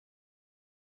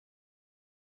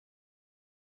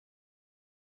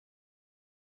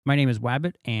My name is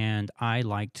Wabbit, and I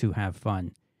like to have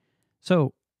fun.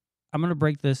 So I'm going to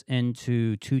break this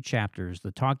into two chapters,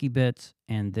 the talky bits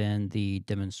and then the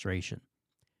demonstration.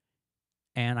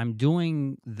 And I'm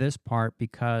doing this part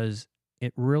because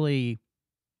it really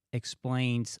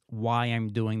explains why I'm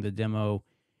doing the demo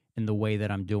in the way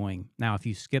that I'm doing. Now, if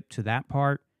you skip to that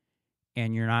part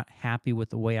and you're not happy with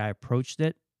the way I approached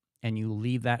it and you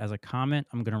leave that as a comment,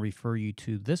 I'm going to refer you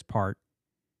to this part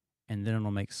and then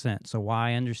it'll make sense. So while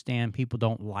I understand people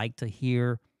don't like to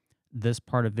hear this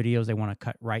part of videos, they want to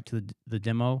cut right to the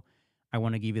demo, I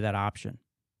want to give you that option.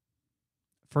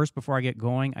 First, before I get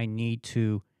going, I need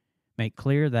to make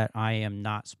clear that I am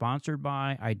not sponsored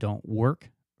by, I don't work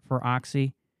for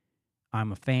OXI.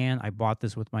 I'm a fan. I bought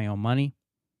this with my own money,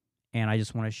 and I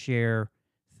just want to share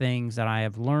things that I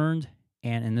have learned,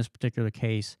 and in this particular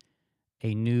case,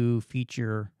 a new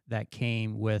feature that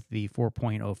came with the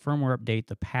 4.0 firmware update,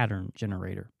 the pattern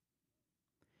generator.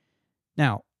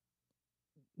 Now,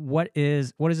 what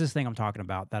is this thing I'm talking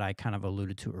about that I kind of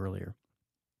alluded to earlier?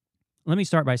 Let me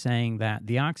start by saying that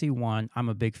the OXI One I'm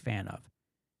a big fan of.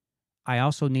 I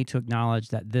also need to acknowledge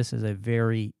that this is a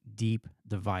very deep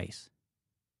device.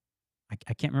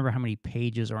 I can't remember how many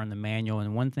pages are in the manual,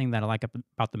 and one thing that I like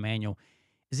about the manual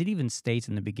is it even states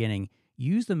in the beginning,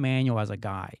 use the manual as a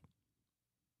guide.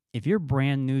 If you're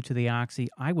brand new to the OXI,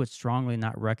 I would strongly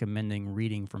not recommending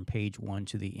reading from page 1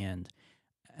 to the end.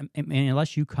 And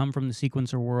unless you come from the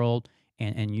sequencer world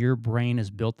and your brain is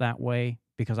built that way,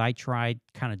 because I tried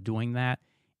kind of doing that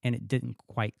and it didn't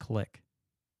quite click.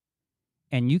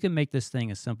 And you can make this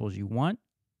thing as simple as you want,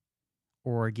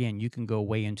 or again, you can go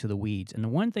way into the weeds. And the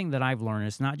one thing that I've learned,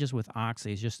 it's not just with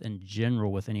OXI, it's just in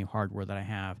general with any hardware that I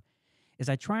have, is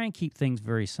I try and keep things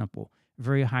very simple,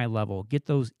 very high level, get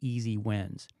those easy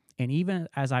wins. And even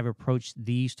as I've approached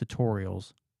these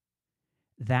tutorials,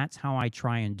 that's how I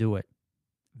try and do it.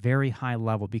 Very high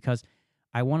level, because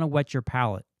I want to whet your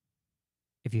palate.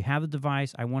 If you have the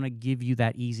device, I want to give you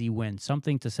that easy win,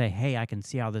 something to say, hey, I can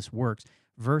see how this works,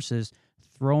 versus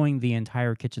throwing the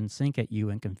entire kitchen sink at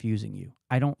you and confusing you.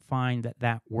 I don't find that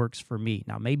that works for me.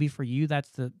 Now, maybe for you,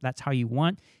 that's how you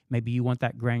want. Maybe you want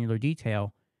that granular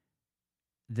detail.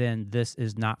 Then this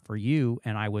is not for you,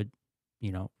 and I would,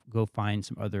 go find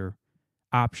some other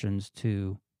options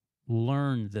to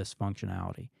learn this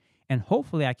functionality. And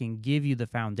hopefully I can give you the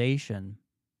foundation.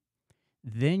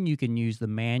 Then you can use the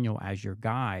manual as your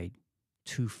guide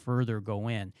to further go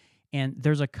in. And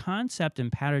there's a concept in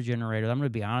pattern generator, I'm going to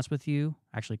be honest with you,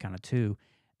 actually kind of two,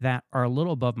 that are a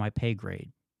little above my pay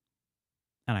grade.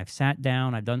 And I've sat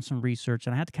down, I've done some research,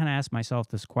 and I had to kind of ask myself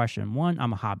this question. One,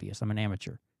 I'm a hobbyist, I'm an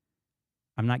amateur.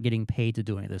 I'm not getting paid to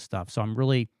do any of this stuff. So I'm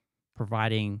really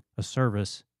providing a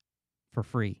service for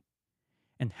free.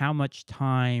 And how much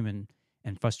time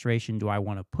and frustration do I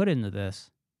want to put into this?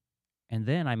 And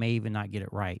then I may even not get it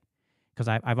right. Because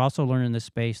I've also learned in this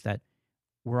space that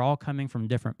we're all coming from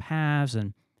different paths,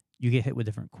 and you get hit with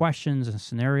different questions and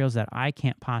scenarios that I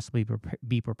can't possibly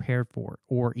be prepared for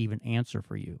or even answer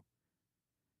for you.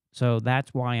 So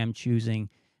that's why I'm choosing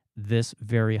this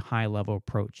very high level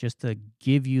approach, just to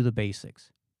give you the basics.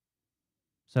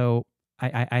 So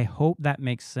I hope that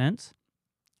makes sense,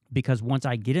 because once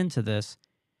I get into this,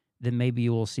 then maybe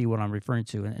you will see what I'm referring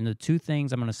to. And the two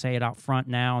things, I'm going to say it out front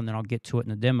now, and then I'll get to it in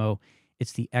the demo.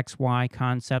 It's the XY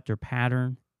concept or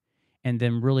pattern, and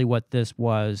then really what this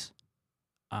was,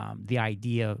 the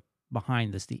idea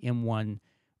behind this, the M1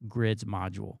 grids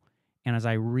module. And as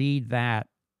I read that,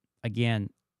 again,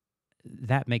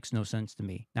 that makes no sense to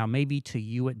me. Now, maybe to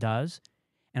you it does.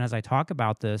 And as I talk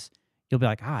about this, you'll be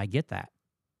like, I get that.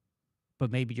 But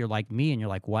maybe you're like me and you're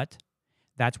like, what?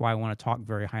 That's why I want to talk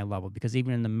very high level, because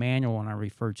even in the manual, when I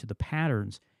referred to the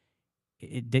patterns,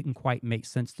 it didn't quite make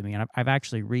sense to me. And I've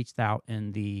actually reached out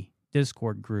in the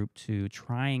Discord group to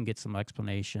try and get some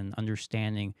explanation,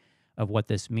 understanding of what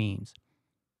this means.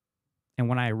 And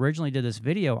when I originally did this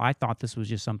video, I thought this was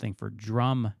just something for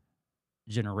drum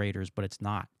generators, but it's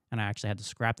not. And I actually had to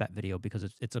scrap that video because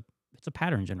it's a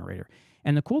pattern generator.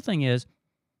 And the cool thing is,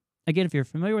 again, if you're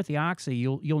familiar with the OXI,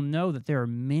 you'll know that there are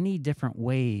many different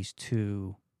ways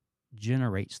to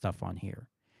generate stuff on here.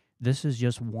 This is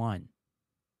just one.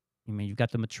 I mean, you've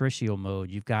got the matricial mode.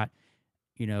 You've got,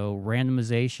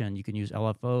 randomization. You can use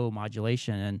LFO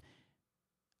modulation. And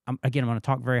I'm going to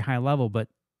talk very high level, but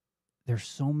there's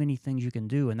so many things you can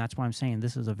do. And that's why I'm saying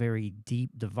this is a very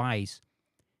deep device.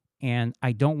 And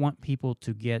I don't want people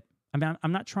to get,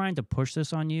 I'm not trying to push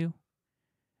this on you,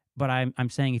 but I'm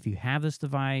saying if you have this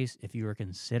device, if you are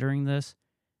considering this,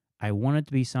 I want it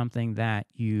to be something that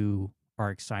you are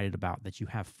excited about, that you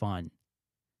have fun.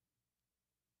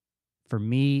 For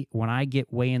me, when I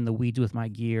get way in the weeds with my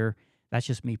gear, that's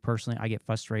just me personally. I get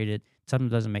frustrated. Something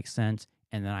doesn't make sense,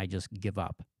 and then I just give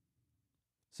up.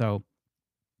 So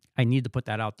I need to put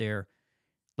that out there.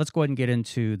 Let's go ahead and get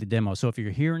into the demo. So if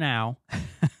you're here now,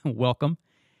 welcome.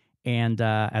 And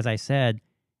as I said,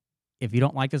 if you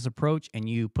don't like this approach and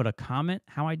you put a comment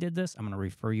how I did this, I'm going to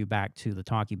refer you back to the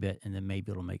talkie bit, and then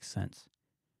maybe it'll make sense.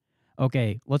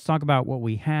 Okay, let's talk about what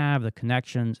we have, the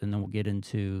connections, and then we'll get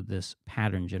into this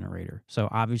pattern generator. So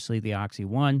obviously the OXI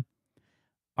 1.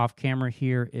 Off camera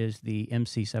here is the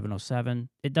MC707.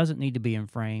 It doesn't need to be in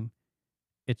frame.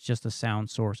 It's just a sound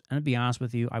source. And to be honest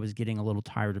with you, I was getting a little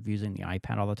tired of using the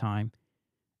iPad all the time.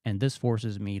 And this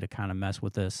forces me to kind of mess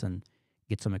with this and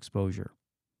get some exposure.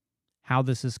 How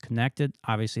this is connected,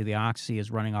 obviously the OXI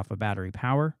is running off of battery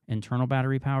power, internal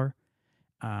battery power,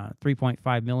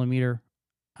 3.5 millimeter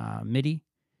MIDI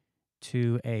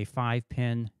to a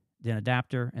 5-pin DIN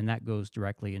adapter, and that goes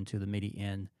directly into the MIDI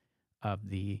in of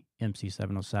the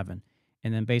MC707.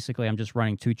 And then basically I'm just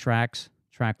running 2 tracks,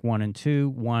 track 1 and 2.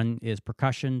 1 is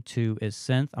percussion, 2 is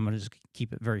synth. I'm going to just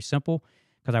keep it very simple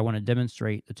because I want to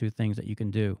demonstrate the 2 things that you can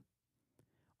do.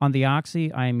 On the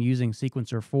OXI, I am using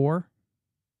sequencer 4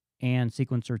 and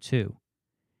sequencer 2.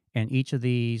 And each of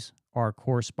these are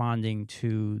corresponding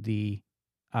to the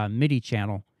MIDI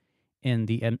channel in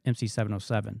the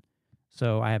MC707.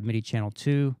 So I have MIDI channel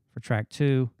 2 for track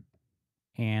 2,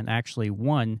 and actually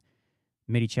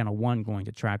MIDI channel 1 going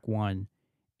to track 1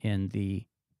 in the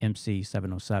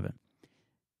MC707.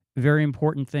 Very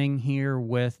important thing here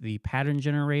with the pattern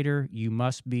generator, you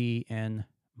must be in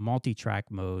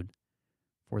multi-track mode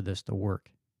for this to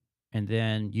work. And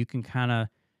then you can kind of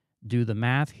do the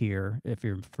math here. If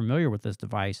you're familiar with this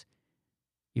device,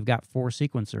 you've got 4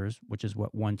 sequencers, which is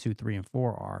what 1, 2, 3, and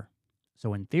 4 are.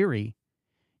 So in theory,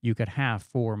 you could have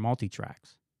 4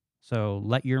 multi-tracks. So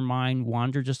let your mind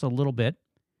wander just a little bit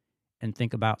and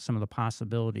think about some of the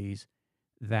possibilities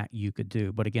that you could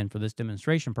do. But again, for this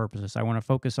demonstration purposes, I want to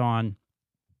focus on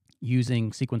using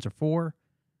sequencer 4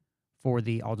 for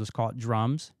the, I'll just call it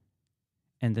drums,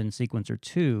 and then sequencer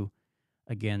 2,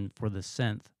 again, for the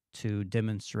synth to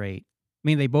demonstrate. I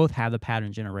mean, they both have the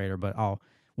pattern generator, but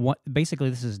basically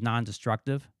this is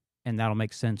non-destructive, and that'll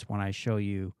make sense when I show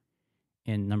you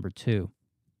in number 2.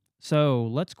 So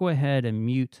let's go ahead and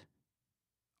mute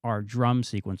our drum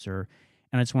sequencer,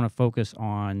 and I just want to focus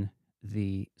on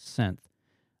the synth.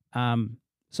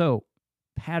 So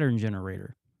pattern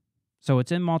generator. So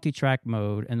it's in multi-track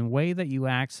mode, and the way that you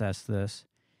access this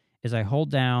is I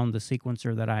hold down the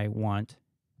sequencer that I want,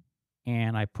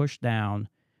 and I push down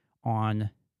on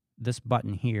this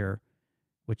button here,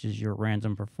 which is your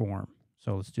random perform.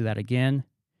 So let's do that again.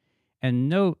 And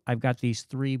note, I've got these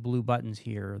 3 blue buttons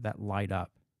here that light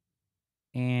up.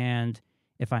 And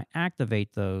if I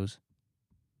activate those,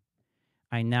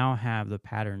 I now have the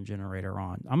pattern generator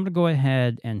on. I'm going to go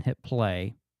ahead and hit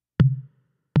play.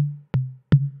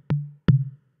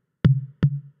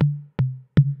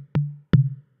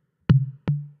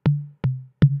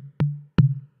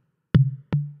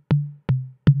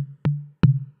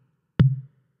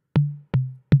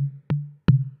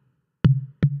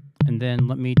 And then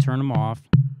let me turn them off.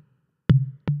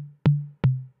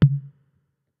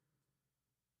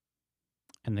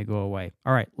 And they go away.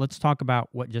 All right, let's talk about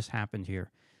what just happened here.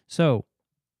 So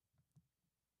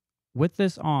with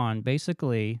this on,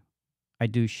 basically, I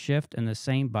do shift and the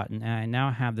same button, and I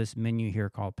now have this menu here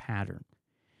called pattern.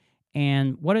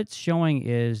 And what it's showing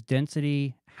is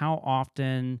density, how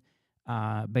often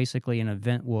basically an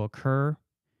event will occur.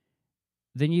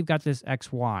 Then you've got this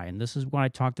XY, and this is what I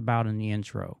talked about in the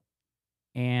intro.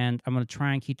 And I'm going to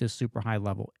try and keep this super high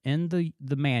level. In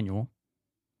the manual,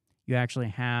 you actually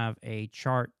have a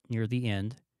chart near the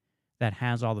end that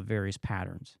has all the various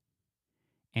patterns.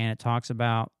 And it talks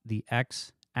about the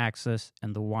X axis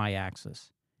and the Y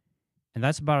axis. And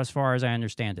that's about as far as I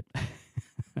understand it.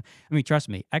 I mean, trust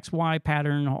me, XY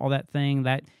pattern, all that thing,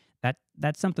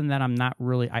 that's something that I'm not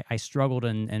really, I struggled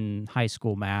in high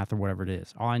school math or whatever it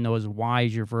is. All I know is Y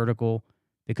is your vertical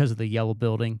because of the yellow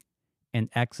building, and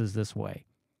X is this way.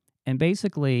 And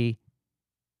basically,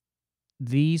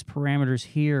 these parameters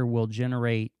here will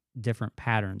generate different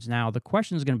patterns. Now, the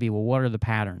question is going to be, well, what are the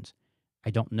patterns? I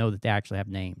don't know that they actually have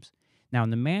names. Now, in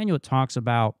the manual, it talks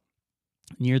about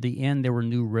near the end, there were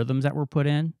new rhythms that were put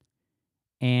in.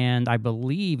 And I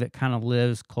believe it kind of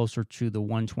lives closer to the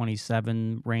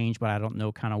 127 range, but I don't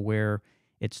know kind of where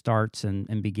it starts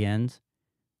and begins.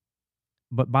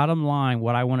 But bottom line,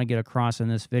 what I want to get across in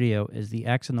this video is the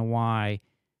X and the Y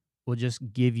will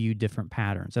just give you different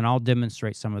patterns. And I'll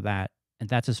demonstrate some of that. And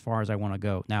that's as far as I want to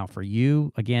go. Now, for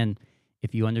you, again,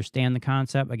 If you understand the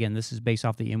concept, again, this is based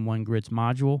off the M1 Grids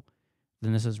module,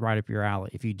 then this is right up your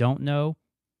alley. If you don't know,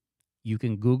 you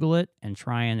can Google it and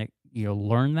try and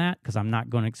learn that, because I'm not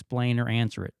going to explain or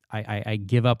answer it. I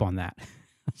give up on that,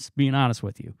 just being honest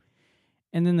with you.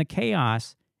 And then the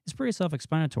chaos is pretty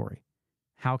self-explanatory.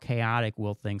 How chaotic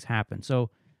will things happen? So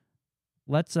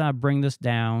let's bring this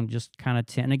down just kind of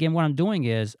 10. And again, what I'm doing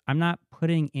is I'm not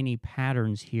putting any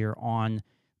patterns here on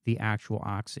the actual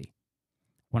OXI.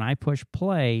 When I push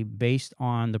play, based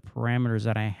on the parameters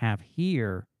that I have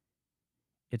here,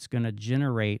 it's going to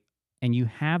generate, and you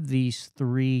have these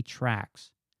 3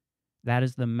 tracks. That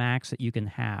is the max that you can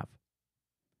have.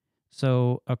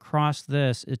 So across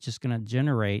this, it's just going to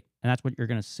generate, and that's what you're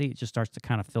going to see. It just starts to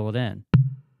kind of fill it in.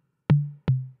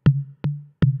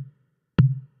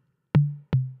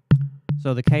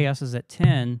 So the chaos is at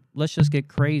 10. Let's just get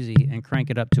crazy and crank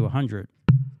it up to 100.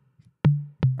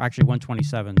 Actually,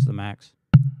 127 is the max.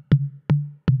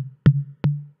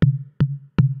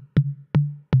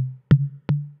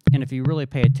 And if you really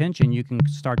pay attention, you can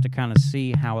start to kind of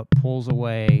see how it pulls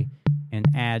away and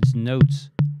adds notes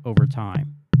over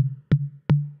time.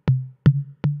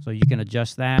 So you can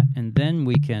adjust that, and then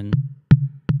we can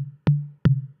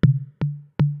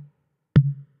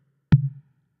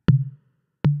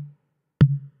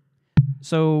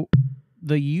so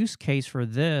the use case for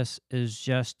this is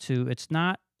just to, it's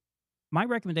not, my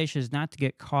recommendation is not to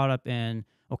get caught up in,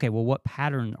 okay, well, what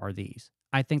pattern are these?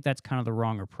 I think that's kind of the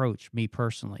wrong approach, me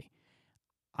personally.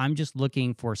 I'm just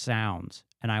looking for sounds,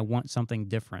 and I want something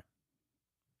different.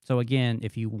 So again,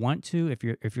 if you want to, if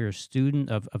you're a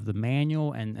student of the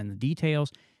manual and the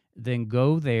details, then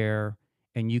go there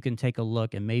and you can take a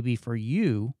look, and maybe for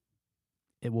you,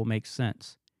 it will make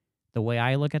sense. The way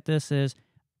I look at this is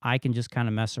I can just kind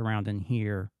of mess around in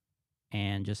here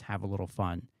and just have a little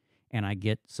fun, and I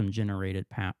get some generated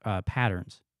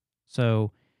patterns.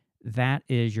 So that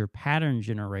is your pattern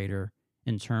generator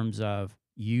in terms of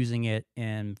using it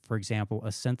in, for example, a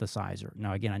synthesizer.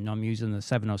 Now, again, I know I'm using the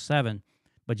 707,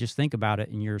 but just think about it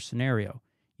in your scenario.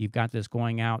 You've got this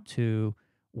going out to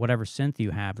whatever synth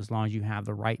you have. As long as you have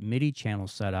the right MIDI channel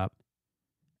set up,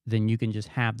 then you can just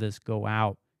have this go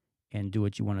out and do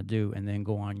what you want to do, and then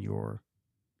go on your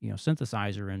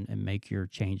synthesizer and make your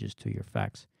changes to your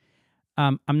effects.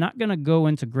 I'm not going to go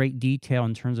into great detail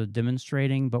in terms of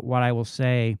demonstrating, but what I will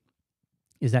say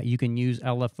is that you can use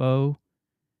LFO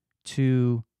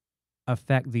to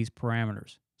affect these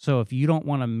parameters. So if you don't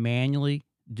want to manually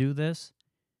do this,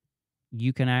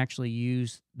 you can actually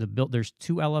use there's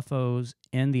 2 LFOs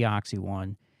in the OXI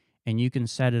one, and you can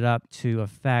set it up to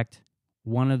affect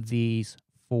one of these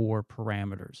 4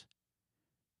 parameters.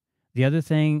 The other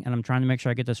thing, and I'm trying to make sure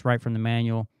I get this right from the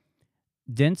manual,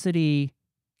 density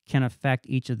can affect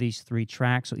each of these 3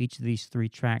 tracks. So each of these 3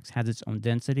 tracks has its own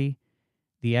density.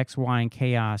 The XY and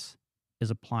chaos is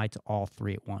applied to all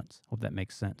 3 at once. Hope that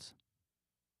makes sense.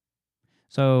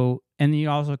 So, and you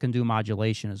also can do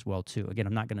modulation as well too. Again,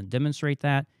 I'm not going to demonstrate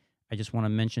that. I just want to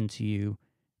mention to you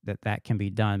that that can be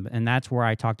done. And that's where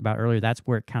I talked about earlier. That's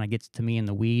where it kind of gets to me in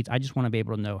the weeds. I just want to be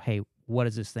able to know, hey, what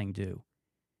does this thing do?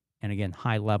 And again,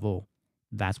 high level,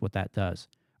 that's what that does.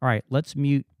 All right, let's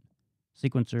mute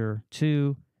sequencer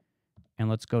 2, and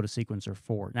let's go to sequencer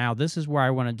 4. Now, this is where I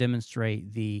want to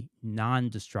demonstrate the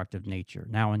non-destructive nature.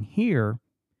 Now, in here,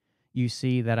 you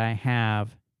see that I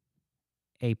have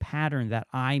a pattern that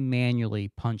I manually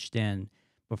punched in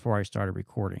before I started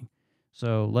recording.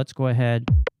 So let's go ahead.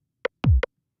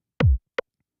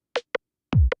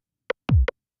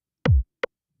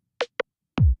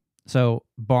 So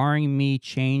barring me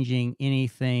changing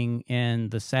anything in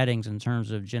the settings in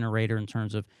terms of generator, in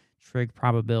terms of trig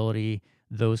probability,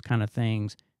 those kind of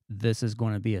things, this is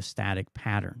going to be a static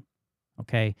pattern.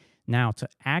 Okay. Now to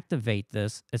activate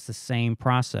this, it's the same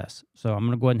process. So I'm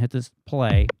going to go ahead and hit this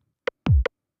play.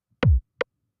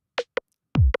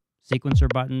 Sequencer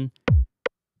button,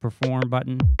 perform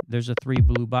button. There's the 3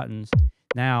 blue buttons.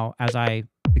 Now,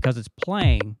 because it's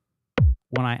playing,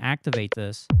 when I activate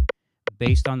this,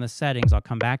 based on the settings, I'll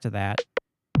come back to that,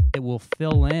 it will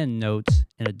fill in notes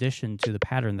in addition to the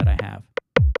pattern that I have.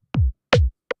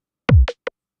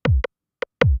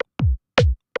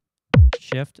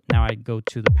 Shift, now I go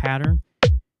to the pattern,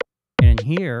 and in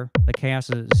here, the chaos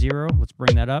is at 0. Let's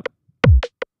bring that up.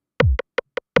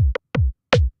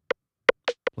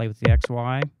 Play with the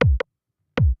XY.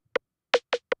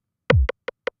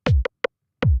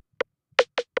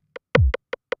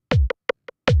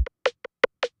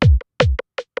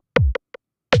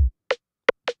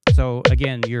 So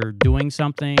again, you're doing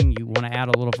something, you want to add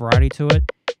a little variety to it,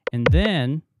 and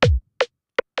then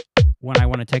when I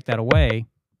want to take that away,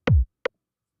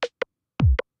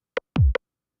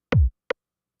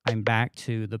 I'm back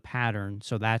to the pattern.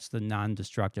 So that's the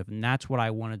non-destructive. And that's what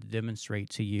I wanted to demonstrate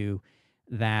to you,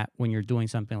 that when you're doing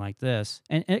something like this,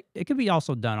 and it could be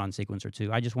also done on sequencer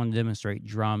too. I just want to demonstrate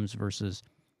drums versus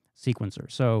sequencer.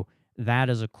 So that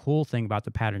is a cool thing about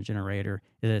the pattern generator,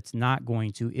 is it's not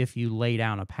going to, if you lay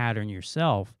down a pattern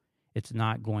yourself, it's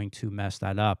not going to mess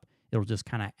that up. It'll just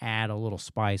kind of add a little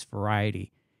spice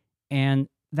variety. And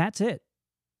that's it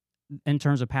in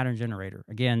terms of pattern generator.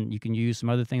 Again, you can use some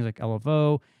other things like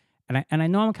LFO, and I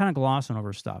know I'm kind of glossing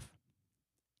over stuff.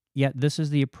 Yet this is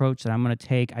the approach that I'm going to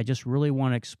take. I just really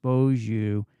want to expose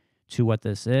you to what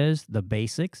this is, the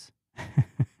basics.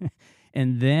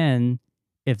 And then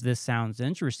if this sounds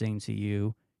interesting to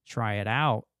you, try it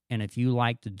out. And if you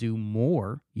like to do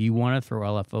more, you want to throw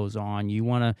LFOs on, you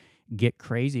want to get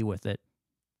crazy with it,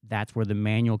 that's where the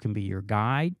manual can be your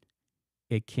guide.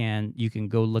 You can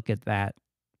go look at that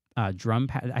drum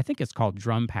pattern. I think it's called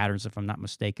drum patterns, if I'm not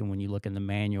mistaken, when you look in the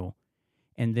manual.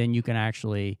 And then you can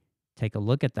actually take a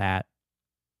look at that.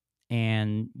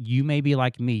 And you may be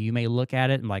like me. You may look at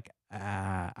it and like,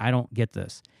 I don't get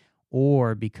this.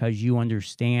 Or because you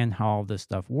understand how all this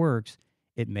stuff works,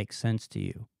 it makes sense to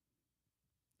you.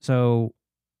 So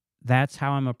that's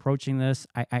how I'm approaching this.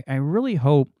 I really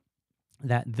hope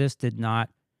that this did not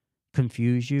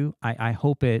confuse you. I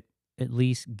hope it at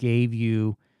least gave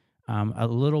you a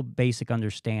little basic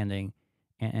understanding,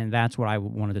 and that's what I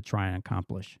wanted to try and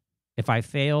accomplish. If I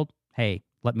failed, hey,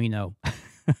 let me know.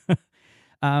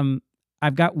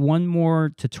 I've got one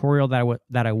more tutorial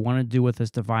that I want to do with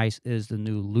this device, is the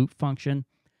new loop function.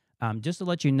 Just to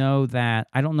let you know that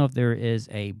I don't know if there is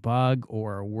a bug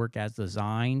or a work as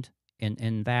designed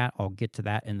in that. I'll get to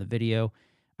that in the video.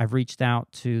 I've reached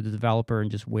out to the developer and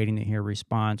just waiting to hear a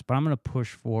response, but I'm going to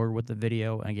push forward with the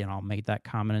video. Again, I'll make that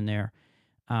comment in there.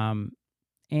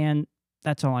 And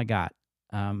that's all I got.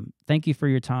 Thank you for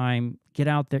your time. Get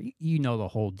out there. You know the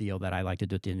whole deal that I like to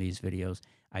do at the end of these videos.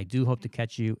 I do hope to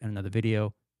catch you in another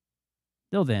video.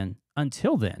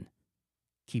 Until then,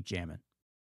 keep jamming.